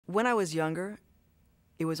When I was younger,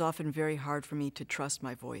 it was often very hard for me to trust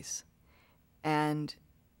my voice. And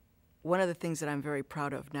one of the things that I'm very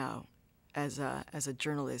proud of now as a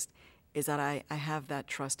journalist is that I have that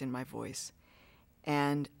trust in my voice.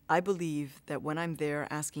 And I believe that when I'm there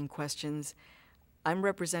asking questions, I'm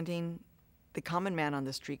representing the common man on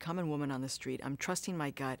the street, common woman on the street. I'm trusting my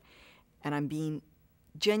gut, and I'm being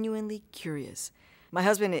genuinely curious. My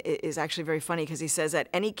husband is actually very funny because he says that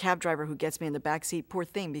any cab driver who gets me in the back seat, poor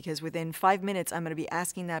thing, because within 5 minutes I'm going to be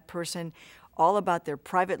asking that person all about their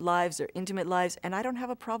private lives, their intimate lives, and I don't have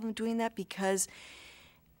a problem doing that because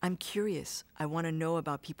I'm curious. I want to know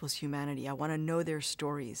about people's humanity. I want to know their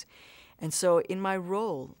stories. And so in my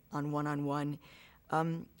role on One-on-One,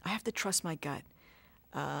 I have to trust my gut.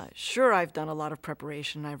 Sure, I've done a lot of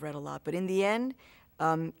preparation, I've read a lot, but in the end,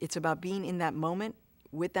 it's about being in that moment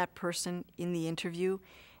with that person in the interview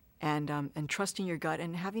and trusting your gut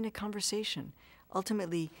and having a conversation.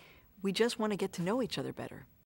 Ultimately, we just want to get to know each other better.